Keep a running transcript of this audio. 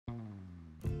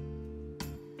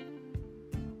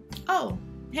Oh,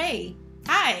 hey,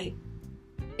 hi.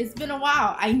 It's been a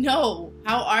while. I know.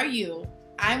 How are you?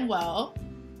 I'm well,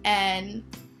 and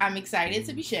I'm excited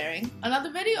to be sharing another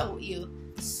video with you.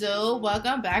 So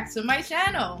welcome back to my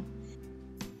channel.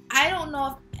 I don't know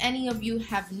if any of you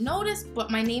have noticed,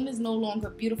 but my name is no longer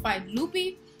Beautified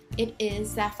Loopy. It is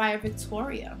Sapphire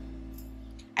Victoria.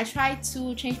 I tried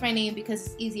to change my name because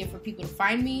it's easier for people to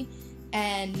find me,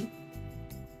 and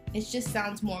it just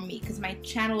sounds more me because my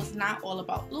channel is not all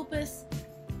about lupus.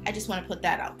 I just want to put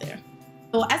that out there.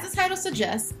 So as the title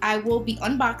suggests, I will be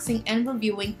unboxing and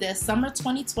reviewing the Summer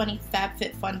 2020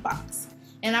 FabFitFun box.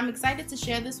 And I'm excited to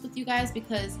share this with you guys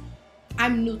because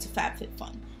I'm new to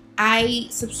FabFitFun. I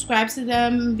subscribed to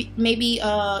them maybe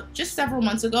just several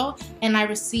months ago, and I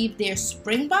received their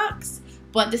spring box.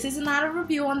 But this is not a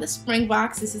review on the spring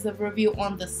box. This is a review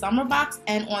on the summer box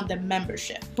and on the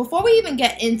membership. Before we even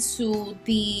get into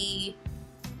the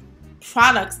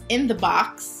products in the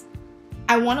box,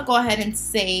 I want to go ahead and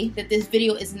say that this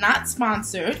video is not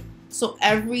sponsored. So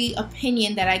every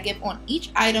opinion that I give on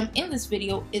each item in this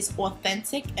video is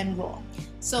authentic and raw.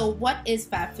 So what is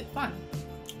FabFitFun?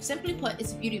 Simply put,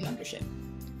 it's a beauty membership.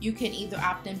 You can either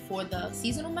opt in for the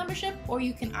seasonal membership or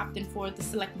you can opt in for the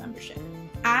select membership.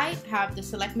 I have the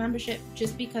select membership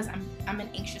just because I'm an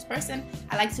anxious person.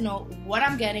 I like to know what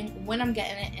I'm getting, when I'm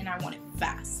getting it, and I want it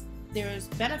fast. There's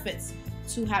benefits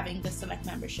to having the select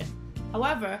membership.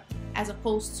 However, as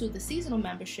opposed to the seasonal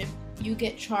membership, you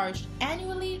get charged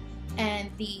annually,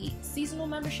 and the seasonal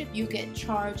membership, you get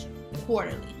charged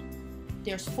quarterly.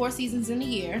 There's 4 seasons in a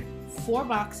year, 4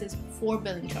 boxes, 4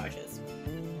 billing charges.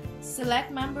 Select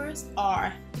members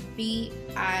are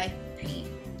VIP.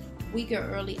 We get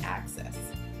early access.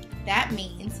 That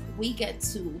means we get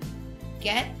to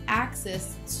get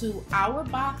access to our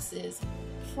boxes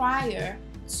prior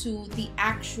to the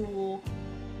actual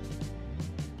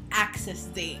access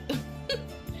date.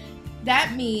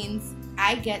 That means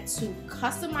I get to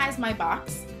customize my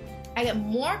box. I get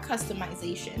more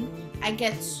customization. I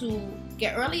get to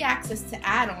get early access to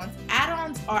add-ons.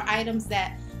 Add-ons are items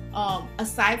that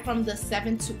aside from the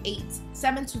 7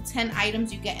 to 10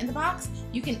 items you get in the box,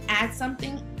 you can add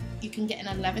something. You can get an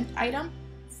 11th item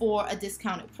for a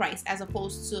discounted price, as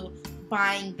opposed to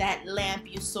buying that lamp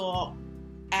you saw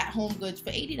at Home Goods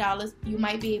for $80. You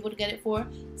might be able to get it for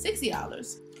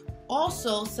 $60.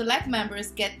 Also, select members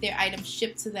get their items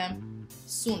shipped to them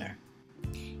sooner.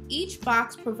 Each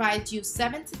box provides you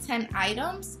 7 to 10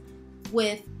 items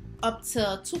with up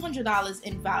to $200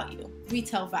 in value,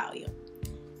 retail value.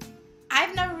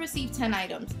 I've never received 10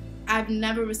 items. I've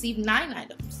never received 9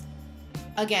 items.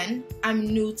 Again, I'm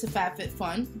new to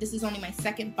FabFitFun. This is only my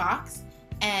second box,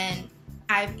 and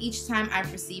each time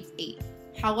I've received 8.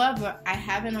 However, I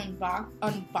haven't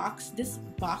unboxed this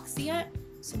box yet,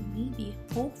 so maybe,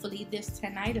 hopefully, there's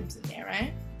 10 items in there,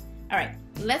 right? All right,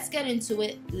 let's get into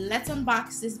it. Let's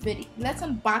unbox this video. Let's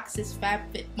unbox this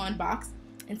FabFitFun box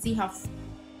and see how.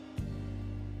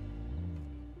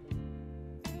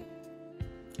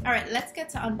 All right, let's get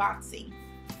to unboxing.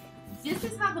 This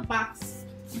is how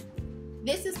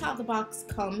the box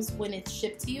comes when it's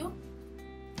shipped to you.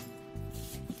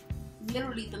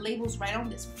 Literally, the label's right on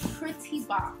this pretty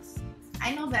box.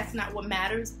 I know that's not what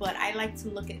matters, but I like to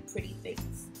look at pretty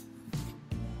things.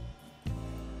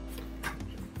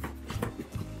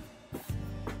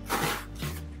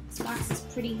 This box is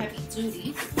pretty heavy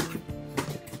duty.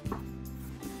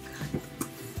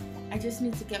 I just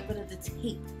need to get rid of the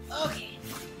tape. Okay.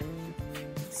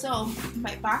 So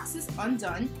my box is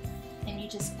undone, and you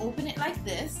just open it like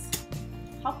this.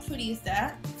 How pretty is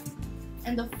that?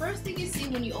 And the first thing you see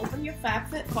when you open your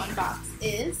FabFitFun box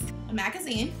is a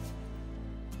magazine.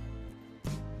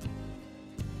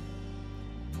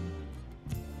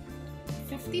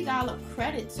 $50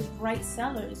 credit to Bright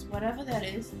Sellers, whatever that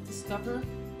is. Discover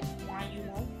wine you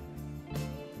love.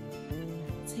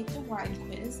 Take the wine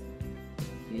quiz.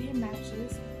 Do your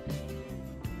matches.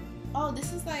 Oh,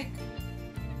 this is like,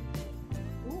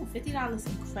 ooh, $50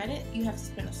 in credit. You have to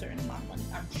spend a certain amount of money,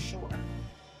 I'm sure.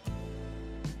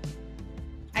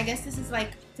 I guess this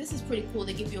is pretty cool.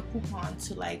 They give you a coupon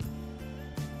to like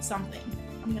something.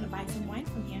 I'm gonna buy some wine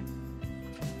from here.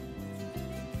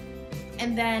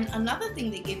 And then another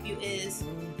thing they give you is,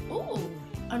 ooh,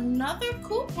 another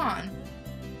coupon.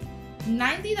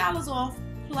 $90 off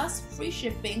plus free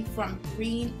shipping from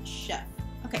Green Chef.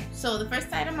 Okay, so the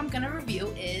first item I'm gonna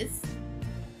review is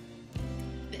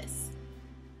this.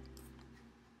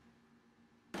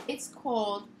 It's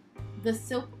called the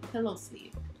Silk Pillow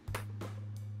Sleeve.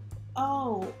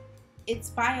 Oh, it's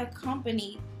by a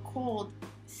company called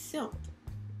Silk.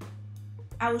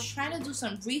 I was trying to do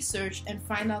some research and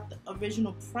find out the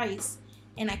original price,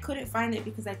 and I couldn't find it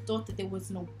because I thought that there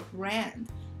was no brand,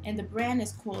 and the brand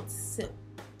is called Silk.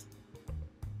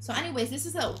 So anyways, this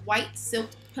is a white silk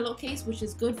pillowcase, which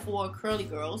is good for curly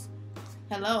girls.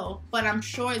 Hello, but I'm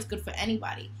sure it's good for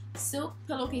anybody. Silk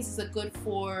pillowcases are good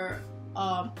for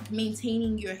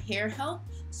maintaining your hair health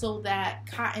so that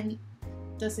cotton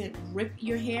doesn't rip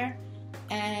your hair.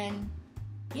 And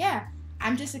yeah,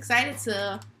 I'm just excited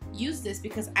to use this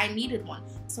because I needed one.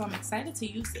 So I'm excited to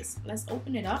use this. Let's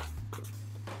open it up.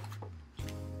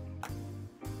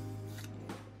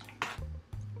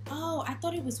 Oh, I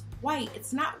thought it was white.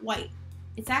 It's not white.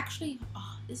 It's actually,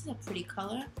 oh, this is a pretty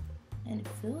color and it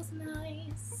feels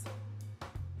nice.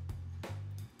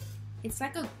 It's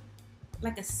like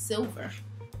a silver.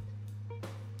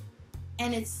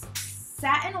 And it's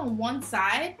satin on one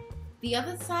side. The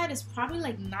other side is probably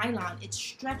like nylon. It's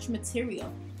stretch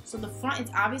material. So the front is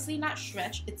obviously not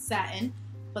stretch, it's satin.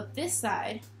 But this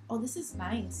side, oh, this is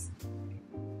nice.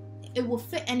 It will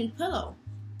fit any pillow.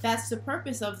 That's the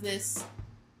purpose of this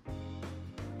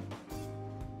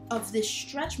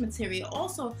stretch material.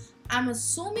 Also, I'm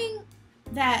assuming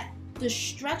that the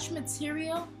stretch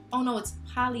material, oh no, it's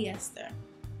polyester.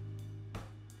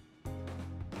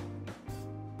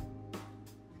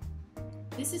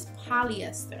 This is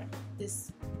polyester,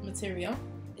 this material.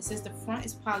 It says the front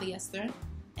is polyester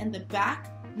and the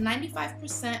back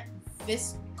 95%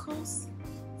 viscose,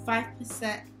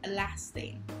 5%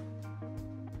 elastane.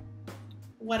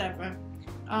 Whatever.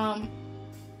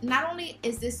 Not only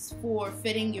is this for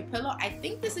fitting your pillow, I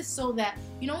think this is so that,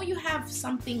 you know, when you have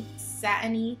something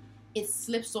satiny, it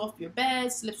slips off your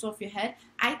bed, slips off your head.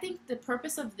 I think the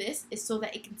purpose of this is so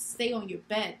that it can stay on your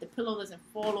bed. The pillow doesn't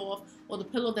fall off, or the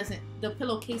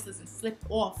pillowcase doesn't slip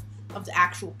off of the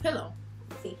actual pillow.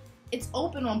 See, it's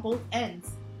open on both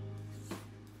ends.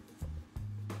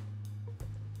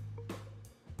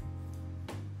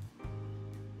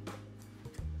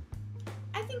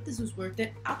 I think this was worth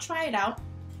it. I'll try it out.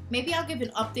 Maybe I'll give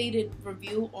an updated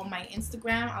review on my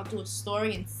Instagram. I'll do a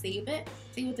story and save it.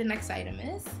 See what the next item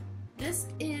is. This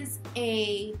is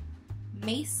a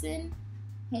Mason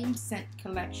Home Scent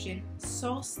Collection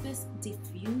Solstice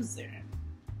Diffuser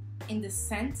in the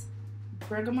scent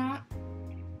bergamot,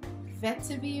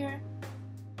 vetiver,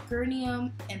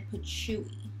 geranium, and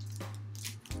patchouli.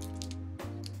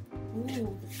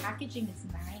 Ooh, the packaging is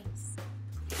nice.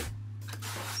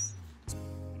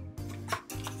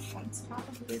 On top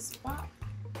of this box,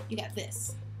 you got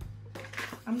this.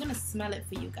 I'm gonna smell it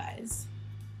for you guys.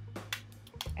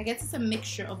 I guess it's a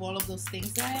mixture of all of those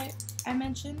things that I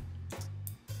mentioned.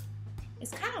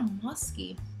 It's kind of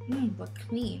musky, but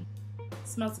clean. It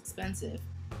smells expensive.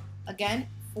 Again,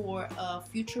 for a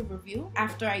future review,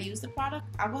 after I use the product,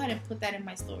 I'll go ahead and put that in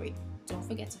my story. Don't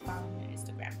forget to follow me on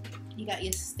Instagram. You got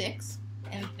your sticks,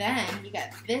 and then you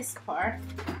got this part.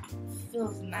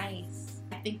 Feels nice.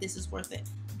 I think this is worth it.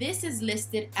 This is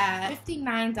listed at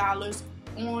 $59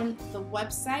 on the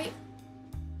website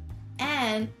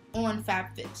and on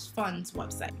FabFitFun's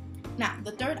website. Now,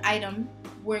 the third item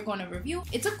we're going to review,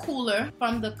 it's a cooler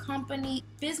from the company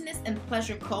Business and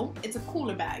Pleasure Co. It's a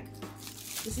cooler bag.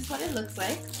 This is what it looks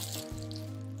like.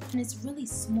 And it's really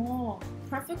small.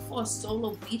 Perfect for a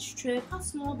solo beach trip. How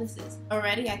small this is.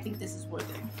 Already, I think this is worth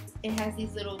it. It has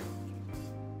these little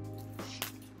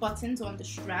buttons on the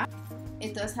strap.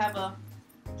 It does have a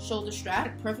shoulder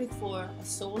strap. Perfect for a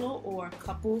solo or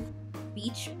couple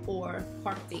beach or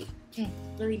park date.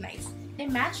 Really nice. It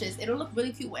matches. It'll look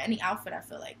really cute with any outfit, I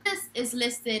feel like. This is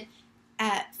listed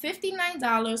at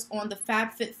 $59 on the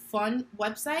FabFitFun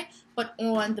website, but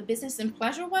on the Business and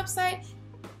Pleasure website,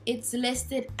 it's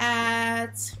listed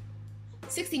at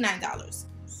 $69.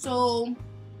 So,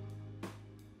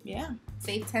 yeah,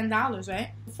 save $10,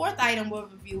 right? The fourth item we'll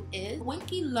review is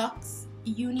Winky Lux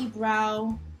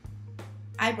Unibrow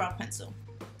Eyebrow Pencil.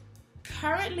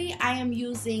 Currently, I am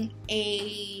using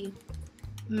a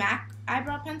MAC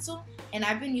eyebrow pencil, and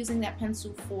I've been using that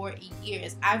pencil for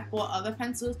years. I've bought other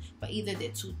pencils, but either they're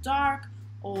too dark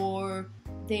or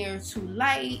they're too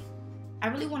light. I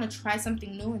really want to try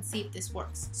something new and see if this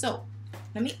works. So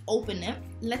let me open it.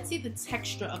 Let's see the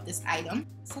texture of this item.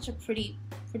 Such a pretty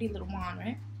little wand,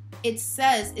 right? It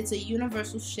says it's a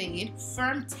universal shade,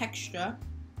 firm texture,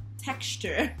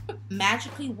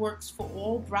 magically works for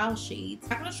all brow shades. I'm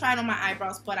not gonna try it on my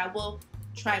eyebrows, but I will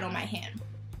try it on my hand.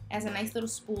 It has a nice little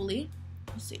spoolie.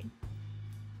 Let's see.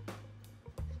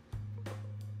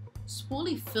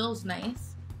 Spoolie feels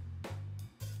nice.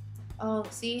 Oh,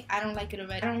 see, I don't like it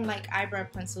already. I don't like eyebrow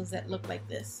pencils that look like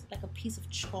this, like a piece of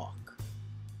chalk.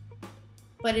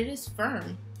 But it is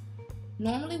firm.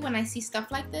 Normally when I see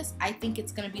stuff like this, I think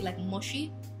it's gonna be like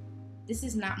mushy. This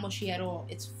is not mushy at all.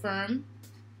 It's firm.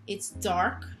 it's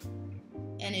dark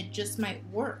and it just might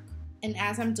work. And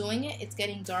as I'm doing it, it's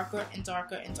getting darker and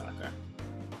darker and darker.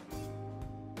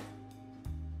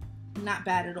 Not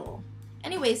bad at all.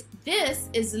 Anyways, this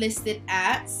is listed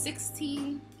at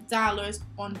 $16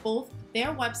 on both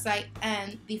their website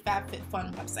and the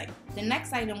FabFitFun website. The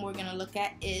next item we're gonna look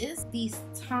at is these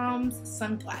Tom's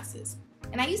sunglasses.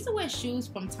 And I used to wear shoes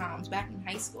from Tom's back in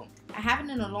high school. I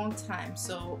haven't in a long time,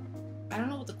 so I don't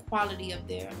know what the quality of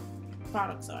their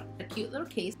products are. A cute little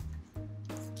case,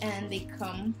 and they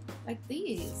come like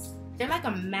these. They're like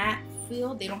a matte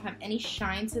feel. They don't have any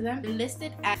shine to them. They're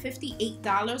listed at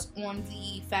 $58 on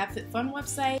the FabFitFun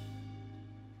website,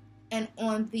 and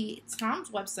on the Tom's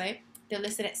website, they're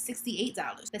listed at $68.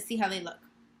 Let's see how they look.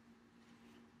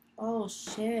 Oh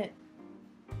shit.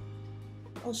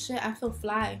 Oh shit, I feel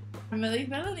fly. I'm really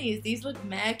feeling these. These look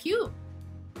mad cute.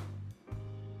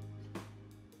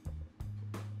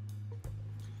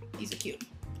 These are cute.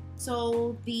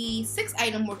 So the sixth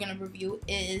item we're gonna review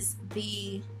is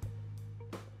the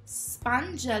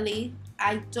Spongeli.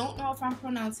 I don't know if I'm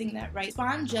pronouncing that right.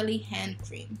 Spongeli hand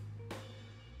cream.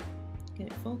 Get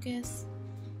it focused.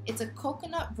 It's a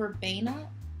coconut verbena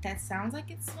that sounds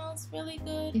like it smells really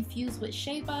good. Infused with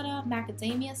shea butter,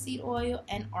 macadamia seed oil,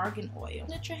 and argan oil.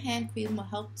 Signature hand cream will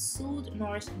help soothe,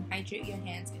 nourish, and hydrate your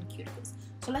hands and cuticles.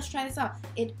 So let's try this out.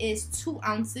 It is 2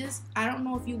 ounces. I don't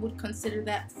know if you would consider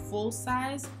that full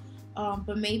size,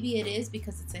 but maybe it is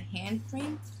because it's a hand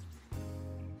cream.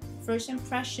 First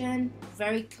impression,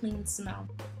 very clean smell.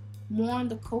 More on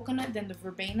the coconut than the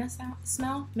verbena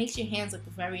smell. Makes your hands look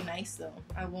very nice though,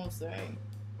 I won't say.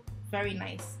 Very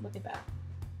nice, look at that.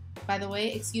 By the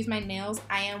way, excuse my nails,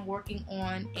 I'm working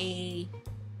on a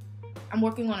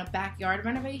backyard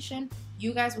renovation.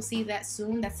 You guys will see that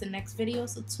soon. That's the next video,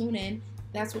 so tune in.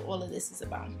 That's what all of this is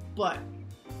about. But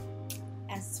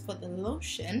as for the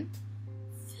lotion,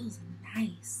 it feels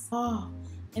nice. Oh,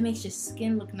 it makes your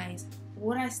skin look nice.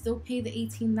 Would I still pay the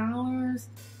 $18?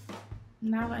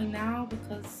 Not right now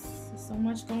because there's so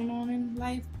much going on in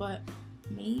life, but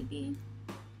maybe.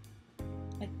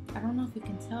 Like, I don't know if you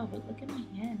can tell, but look at my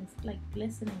hand. It's like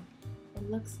glistening.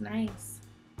 It looks nice.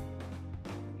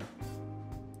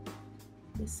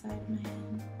 This side of my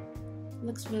hand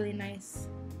looks really nice.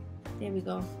 There we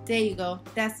go. There you go.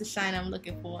 That's the shine I'm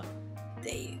looking for.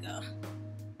 There you go.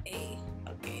 Hey,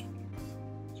 okay.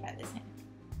 Try this hand.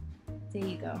 There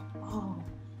you go. Oh,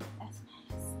 that's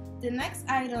nice. The next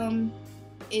item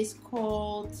is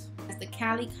called the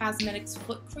Cali Cosmetics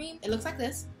Foot Cream. It looks like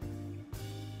this.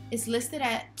 It's listed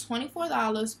at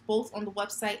 $24 both on the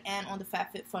website and on the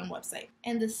FabFitFun website.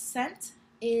 And the scent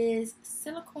is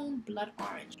silicone blood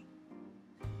orange.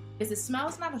 The smell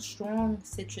is not a strong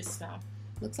citrus smell.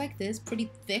 Looks like this, pretty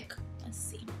thick. Let's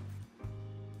see.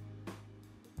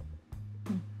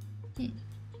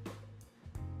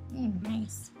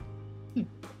 Nice.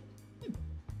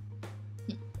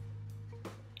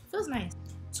 Feels nice.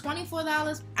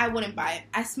 $24, I wouldn't buy it.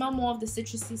 I smell more of the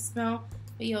citrusy smell,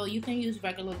 but yo, you can use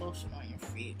regular lotion on your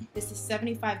feet. This is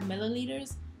 75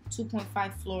 milliliters,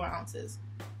 2.5 floor ounces.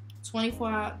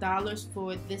 $24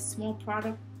 for this small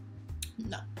product?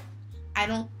 No. I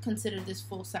don't consider this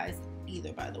full size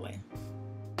either, by the way.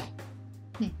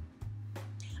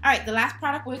 Alright, the last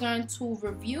product we're going to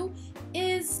review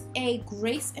is a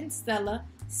Grace and Stella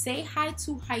Say Hi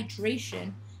to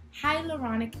Hydration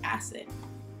Hyaluronic Acid.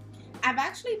 I've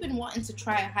actually been wanting to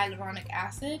try a hyaluronic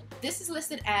acid. This is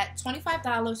listed at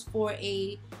 $25 for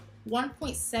a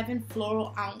 1.7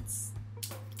 floral ounce.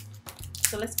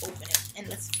 So let's open it and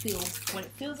let's feel what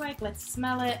it feels like. Let's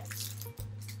smell it.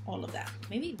 All of that.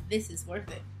 Maybe this is worth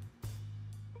it.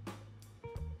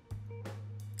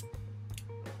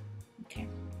 Okay.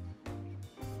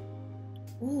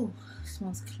 Ooh,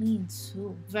 smells clean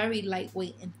too. Very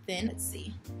lightweight and thin. Let's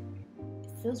see.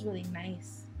 It feels really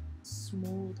nice.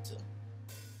 Smooth too.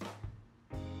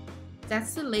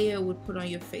 That's the layer it would put on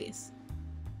your face.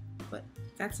 But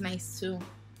that's nice too.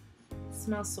 It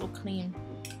smells so clean.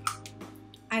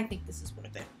 I think this is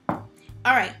worth it.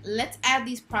 Alright, let's add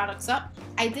these products up.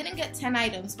 I didn't get 10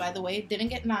 items, by the way. Didn't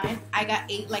get 9. I got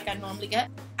 8 like I normally get.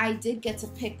 I did get to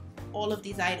pick all of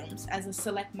these items as a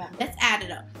select member. Let's add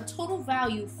it up. A total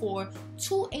value for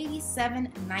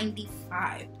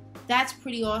 $287.95. That's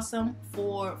pretty awesome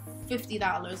for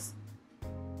 $50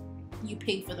 you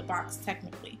paid for the box,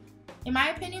 technically. In my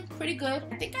opinion, pretty good.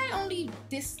 I think I only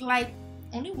dislike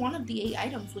only one of the 8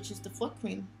 items, which is the foot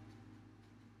cream.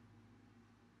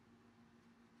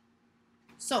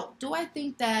 So, do I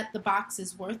think that the box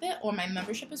is worth it or my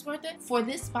membership is worth it? For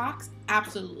this box,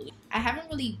 absolutely. I haven't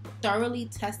really thoroughly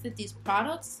tested these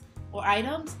products, or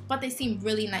items, but they seem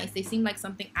really nice. They seem like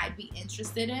something I'd be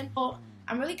interested in. So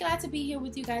I'm really glad to be here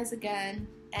with you guys again,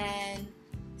 and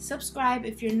subscribe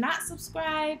if you're not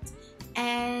subscribed,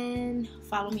 and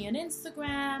follow me on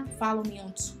Instagram, follow me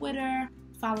on Twitter,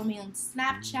 follow me on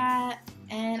Snapchat,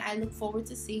 and I look forward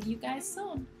to seeing you guys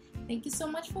soon. Thank you so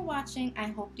much for watching. I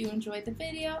hope you enjoyed the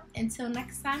video. Until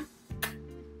next time,